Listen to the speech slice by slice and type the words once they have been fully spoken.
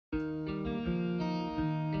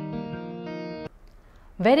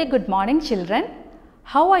Very good morning children.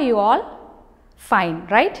 How are you all? Fine,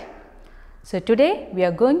 right? So today we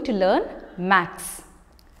are going to learn maths.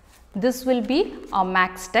 This will be our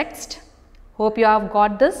maths text. Hope you have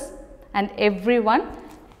got this, and everyone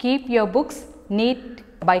keep your books neat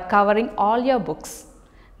by covering all your books.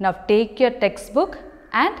 Now take your textbook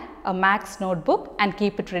and a maths notebook and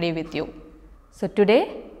keep it ready with you. So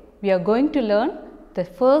today we are going to learn the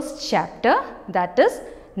first chapter, that is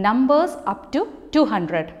numbers up to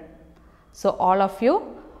 200. So all of you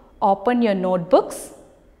open your notebooks,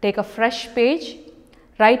 take a fresh page,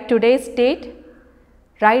 write today's date,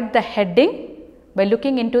 write the heading by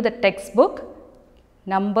looking into the textbook,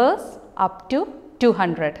 numbers up to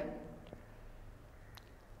 200.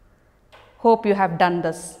 Hope you have done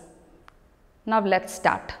this. Now let's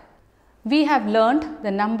start. We have learned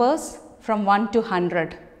the numbers from 1 to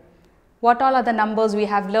 100. What all are the numbers we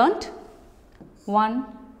have learnt? 1,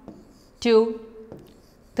 2,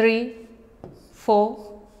 3,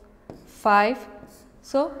 4, 5.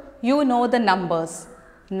 So you know the numbers.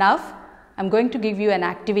 Now I am going to give you an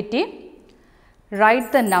activity.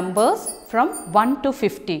 Write the numbers from 1 to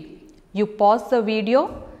 50. You pause the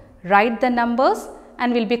video, write the numbers,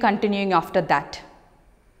 and we will be continuing after that.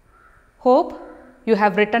 Hope you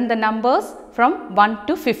have written the numbers from 1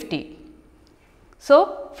 to 50.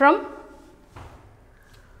 So from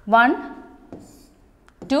 1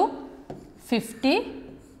 to 50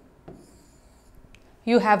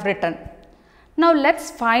 you have written. Now let's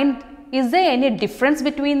find, is there any difference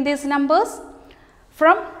between these numbers?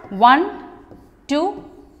 From 1 to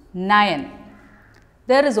 9,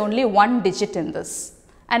 there is only one digit in this,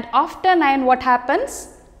 and after 9 what happens?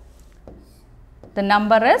 The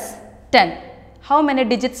number is 10. How many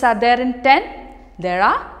digits are there in 10? There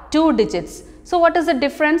are 2 digits. So what is the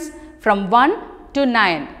difference? From 1 to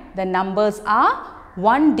 9, the numbers are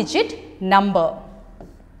one digit number.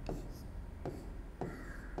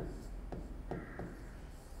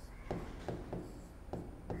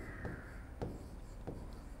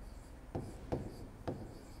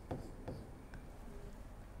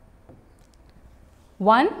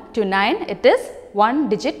 One to 9, it is one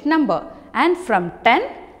digit number, and from 10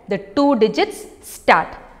 the 2 digits start.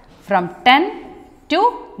 From 10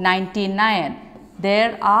 to 99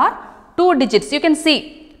 there are 2 digits. You can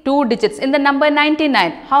see 2 digits in the number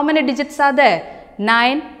 99. How many digits are there?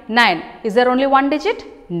 9, 9. Is there only one digit?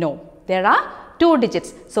 No, there are 2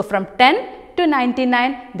 digits. So from 10 to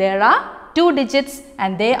 99 there are 2 digits,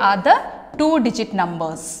 and they are the 2 digit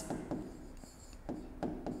numbers.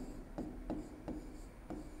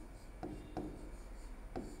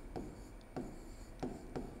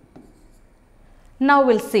 Now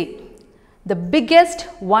we will see. The biggest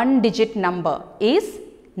one digit number is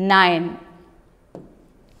 9.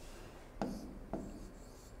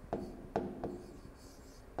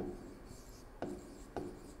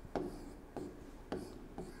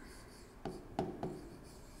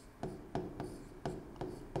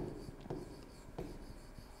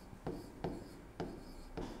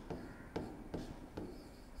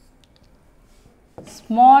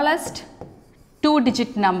 Smallest 2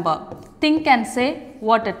 digit number. Think and say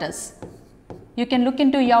what it is. You can look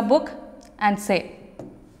into your book and say.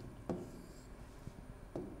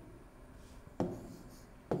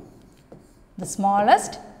 The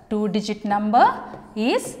smallest 2 digit number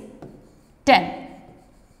is 10.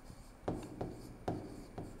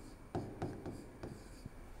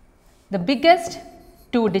 The biggest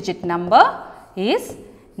 2 digit number is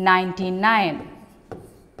 99.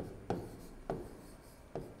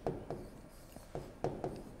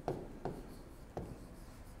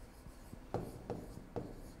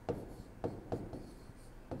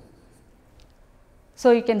 So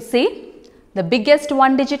you can see the biggest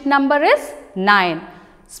one digit number is 9.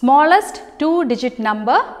 Smallest 2 digit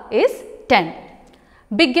number is 10.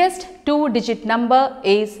 Biggest 2 digit number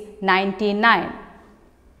is 99.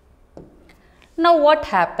 Now what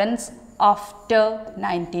happens after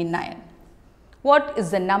 99? What is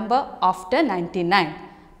the number after 99?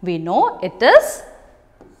 We know it is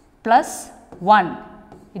plus 1.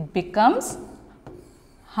 It becomes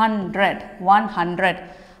 100. 100.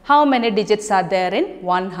 How many digits are there in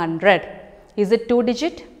 100? Is it 2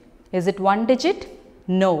 digit? Is it 1 digit?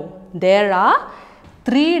 No. There are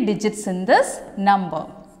 3 digits in this number.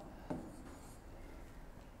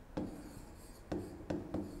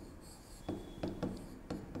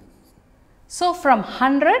 So from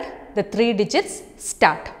 100 the 3 digits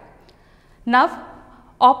start. Now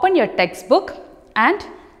open your textbook and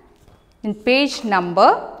in page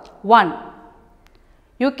number 1.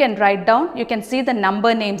 You can write down, you can see the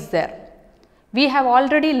number names there. We have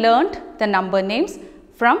already learnt the number names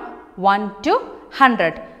from 1 to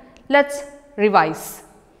 100. Let's revise.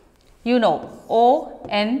 You know,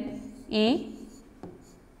 O-N-E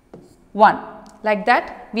 1. Like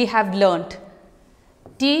that we have learnt.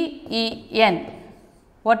 T-E-N.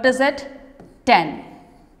 What is it? 10.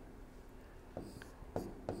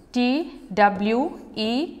 T-W-E-N-T-Y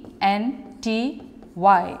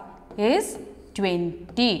is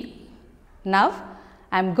 20. Now,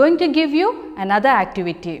 I am going to give you another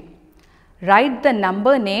activity. Write the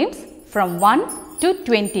number names from 1 to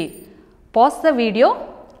 20. Pause the video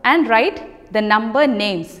and write the number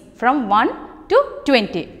names from 1 to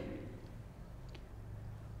 20.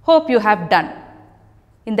 Hope you have done.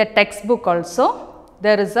 In the textbook also,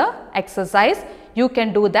 there is a exercise. You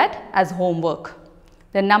can do that as homework.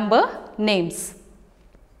 The number names.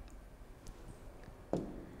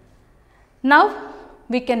 Now,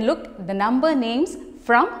 we can look the number names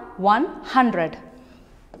from 100.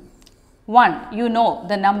 1, you know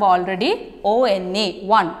the number already, O-N-E,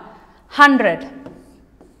 1. 100.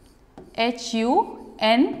 H-U-N-D-R-E-D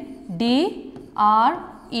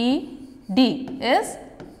is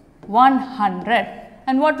 100.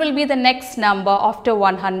 And what will be the next number after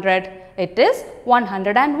 100? It is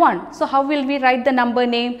 101. So, how will we write the number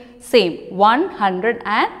name? Same,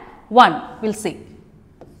 101. We will see.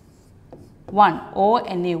 1,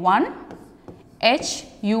 O-N-E 1,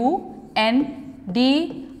 H-U-N-D-R-E-D.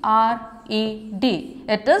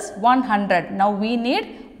 It is 100. Now, we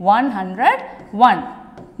need 101.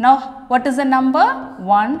 Now, what is the number?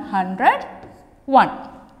 101.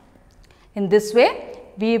 In this way,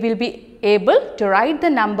 we will be able to write the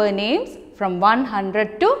number names from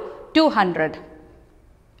 100 to 200.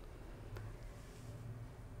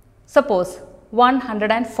 Suppose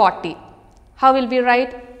 140. How will we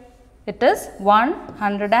write? It is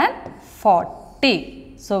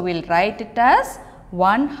 140. So, we will write it as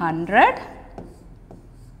 100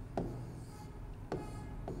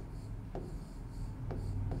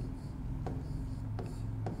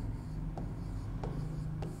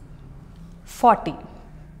 40.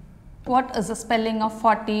 What is the spelling of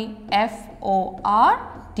 40? F-O-R-T-Y.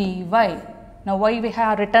 Now, why we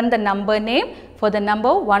have written the number name for the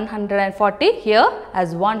number 140 here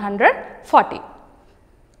as 140.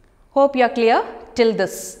 Hope you are clear till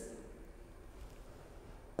this.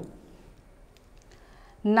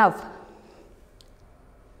 Now,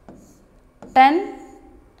 10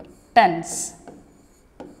 tens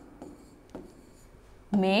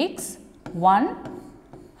makes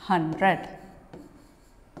 100.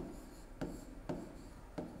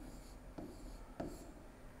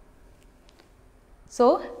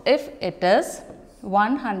 So, if it is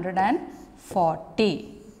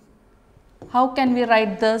 140, how can we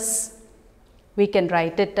write this? We can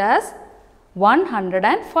write it as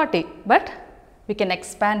 140, but we can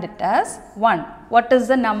expand it as 1. What is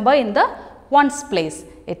the number in the ones place?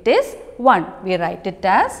 It is 1. We write it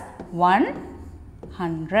as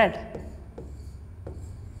 100.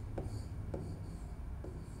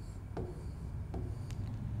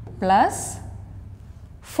 Plus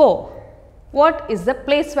 4. What is the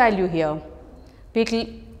place value here? We will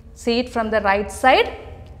see it from the right side.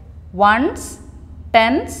 Ones,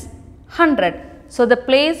 tens, 100. So, the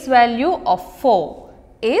place value of 4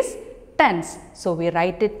 is tens. So, we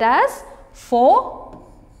write it as 4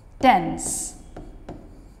 tens.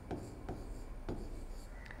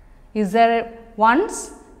 Is there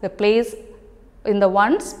ones? The place in the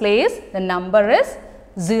ones place the number is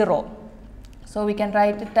 0. So, we can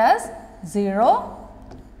write it as 0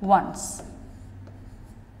 ones.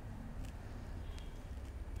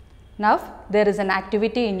 Now, there is an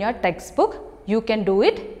activity in your textbook. You can do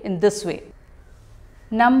it in this way.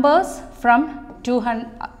 Numbers from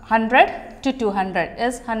 100 to 200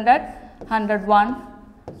 is 100, 101,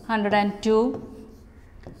 102,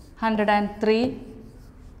 103,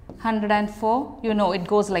 104. You know, it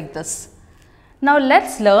goes like this. Now,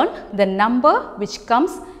 let's learn the number which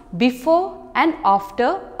comes before and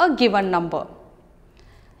after a given number.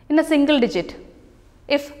 In a single digit,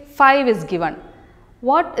 if 5 is given,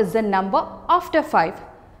 what is the number after 5?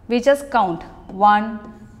 We just count 1,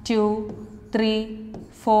 2, 3,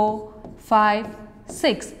 4, 5,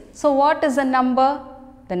 6. So, what is the number?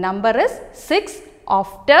 The number is 6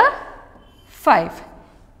 after 5.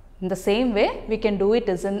 In the same way, we can do it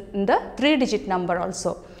as in the 3-digit number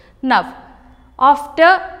also. Now,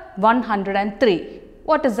 after 103,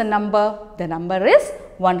 what is the number? The number is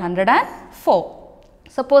 104.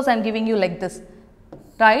 Suppose I am giving you like this.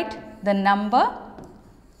 Write the number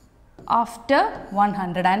after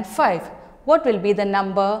 105. What will be the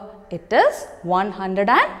number? It is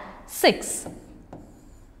 106.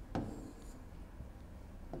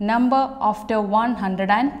 Number after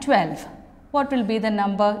 112. What will be the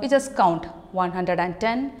number? You just count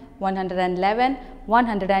 110, 111,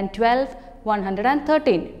 112,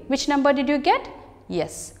 113. Which number did you get?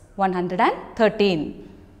 Yes, 113.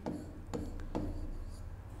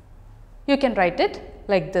 You can write it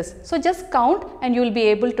like this. So, just count and you will be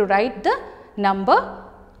able to write the number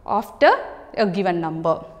after a given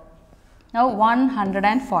number. Now,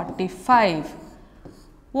 145.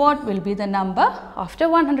 What will be the number after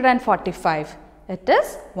 145? It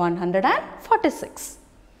is 146.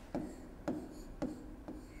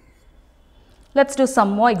 Let's do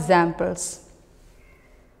some more examples.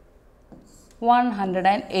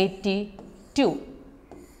 182.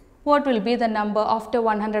 What will be the number after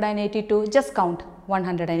 182? Just count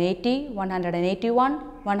 180, 181,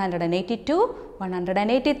 182,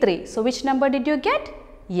 183. So, which number did you get?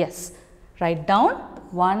 Yes, write down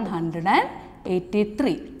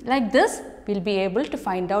 183. Like this, we will be able to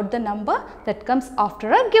find out the number that comes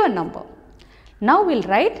after a given number. Now, we will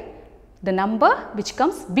write the number which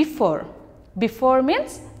comes before. Before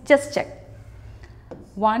means just check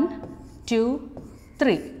 1, 2,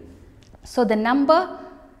 3. So, the number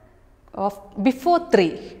of before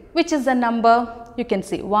 3, which is the number? You can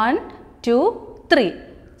see 1, 2, 3.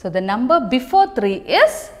 So, the number before 3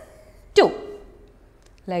 is 2.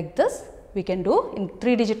 Like this, we can do in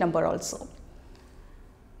 3-digit number also.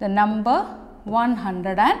 The number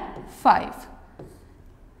 105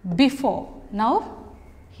 before. Now,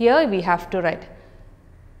 here we have to write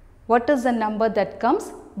what is the number that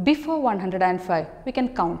comes before 105. We can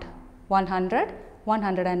count 100,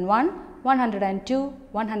 101, 102,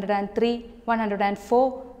 103,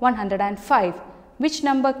 104, 105. Which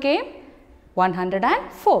number came?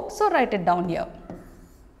 104. So, write it down here.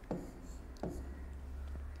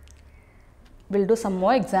 We will do some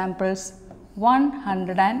more examples.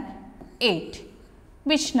 108.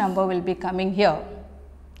 Which number will be coming here?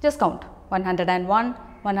 Just count 101,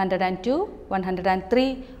 102,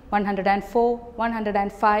 103, 104,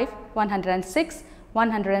 105, 106,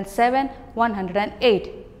 107,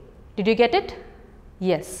 108. Did you get it?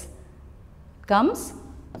 Yes. Comes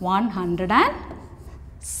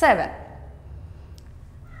 107.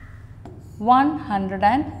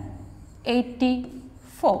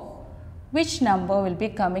 184. Which number will be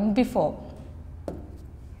coming before?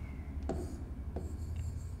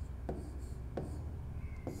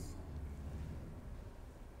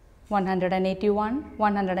 One 181,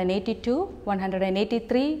 182,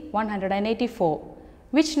 183, 184.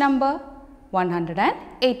 Which number?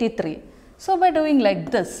 183. So, by doing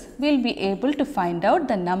like this, we will be able to find out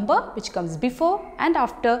the number which comes before and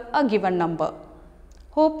after a given number.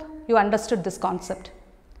 Hope you understood this concept.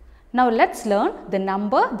 Now, let us learn the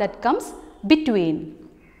number that comes between.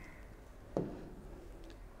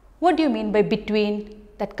 What do you mean by between?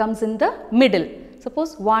 That comes in the middle.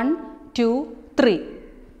 Suppose 1, 2, 3.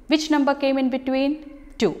 Which number came in between?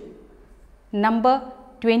 2. Number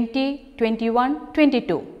 20, 21,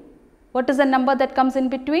 22. What is the number that comes in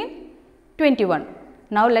between? 21.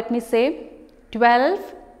 Now, let me say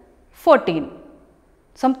 12, 14.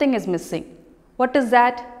 Something is missing. What is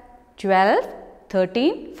that? 12,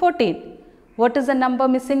 13, 14. What is the number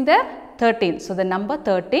missing there? 13. So, the number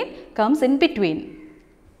 13 comes in between.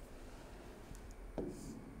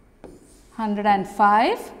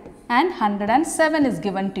 105 and 107 is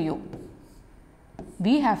given to you.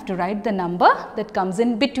 We have to write the number that comes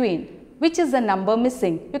in between. Which is the number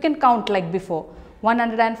missing? You can count like before.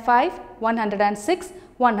 105, 106,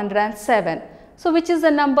 107. So, which is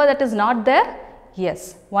the number that is not there?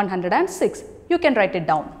 Yes, 106. You can write it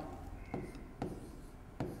down.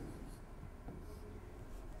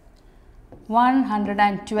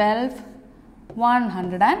 112,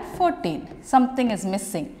 114. Something is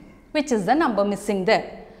missing. Which is the number missing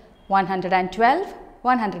there? 112,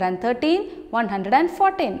 113,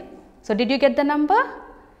 114. So, did you get the number?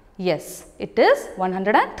 Yes, it is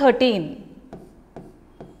 113.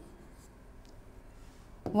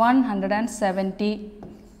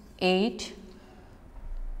 178,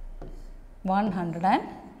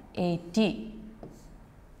 180.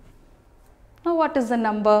 Now, what is the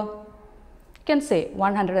number? You can say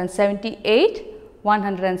 178,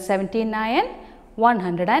 179,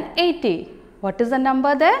 180. What is the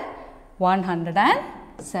number there?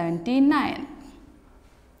 179.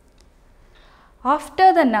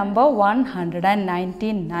 After the number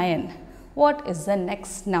 199, what is the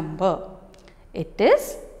next number? It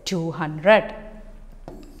is 200.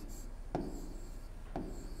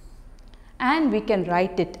 And we can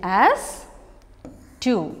write it as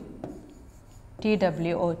 2,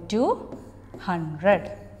 TWO2,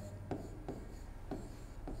 100.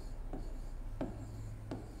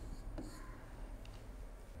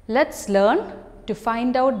 Let's learn to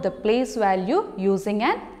find out the place value using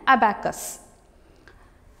an abacus.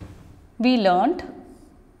 We learned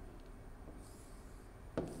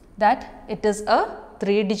that it is a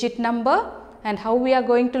 3-digit number, and how we are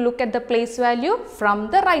going to look at the place value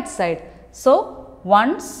from the right side. So,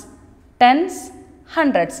 ones, tens,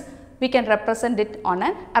 hundreds, we can represent it on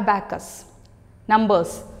an abacus.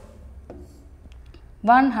 Numbers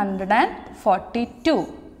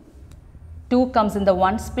 142. 2 comes in the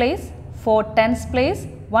ones place, 4 tens place,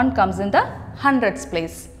 1 comes in the hundreds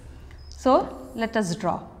place. So, let us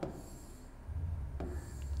draw.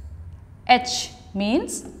 H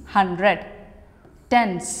means 100,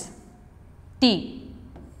 tens, T,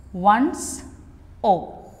 ones,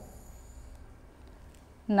 O.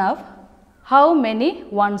 Now, how many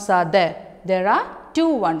ones are there? There are 2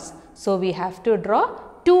 ones. So, we have to draw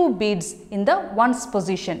 2 beads in the ones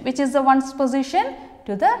position. Which is the ones position?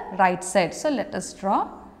 To the right side. So, let us draw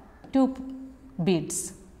 2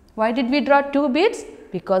 beads. Why did we draw 2 beads?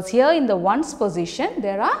 Because here in the ones position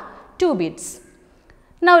there are 2 beads.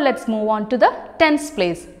 Now, let us move on to the tens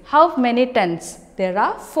place. How many tens? There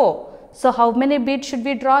are 4. So, how many beads should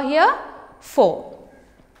we draw here? 4.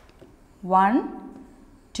 1,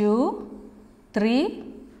 2, 3,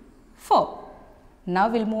 4. Now,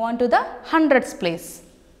 we will move on to the hundreds place.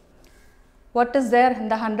 What is there in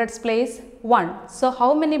the hundreds place? 1. So,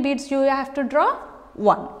 how many beads do you have to draw?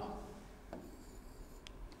 1.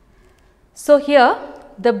 So, here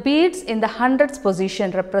the beads in the hundreds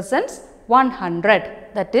position represents 100,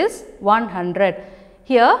 that is 100.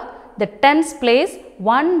 Here the tens place,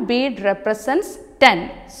 1 bead represents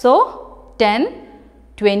 10. So, 10,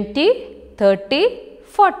 20, 30,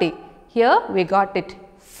 40. Here we got it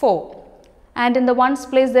 4. And in the ones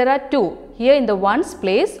place there are 2. Here in the ones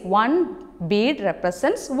place 1 bead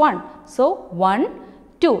represents 1. So, 1,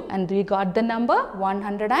 2, and we got the number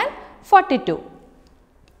 142.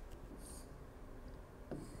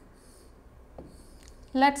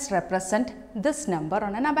 Let's represent this number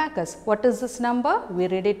on an abacus. What is this number? We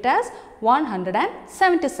read it as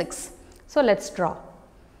 176. So, let's draw.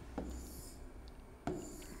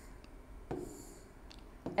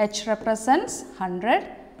 H represents 100,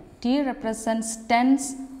 T represents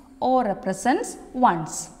tens, O represents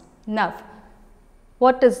ones. Now,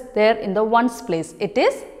 what is there in the ones place? It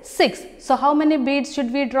is 6. So, how many beads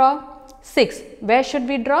should we draw? 6. Where should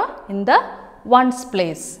we draw? In the ones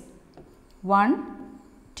place. 1,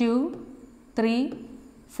 2, 3,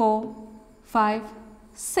 4, 5,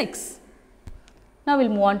 6. Now, we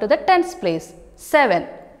will move on to the tens place. 7.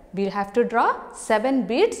 We will have to draw 7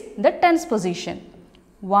 beads in the tens position.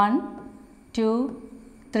 1, 2,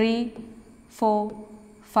 3, 4,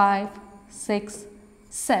 5, 6,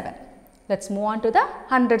 7. Let us move on to the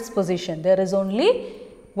hundreds position. There is only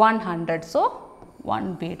 100. So,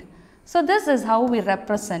 1 bead. So, this is how we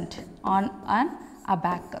represent on an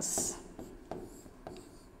abacus.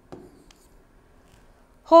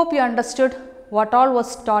 Hope you understood what all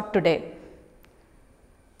was taught today.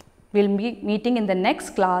 We will be meeting in the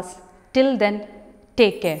next class. Till then,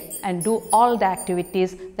 take care and do all the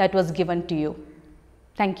activities that was given to you.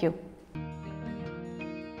 Thank you.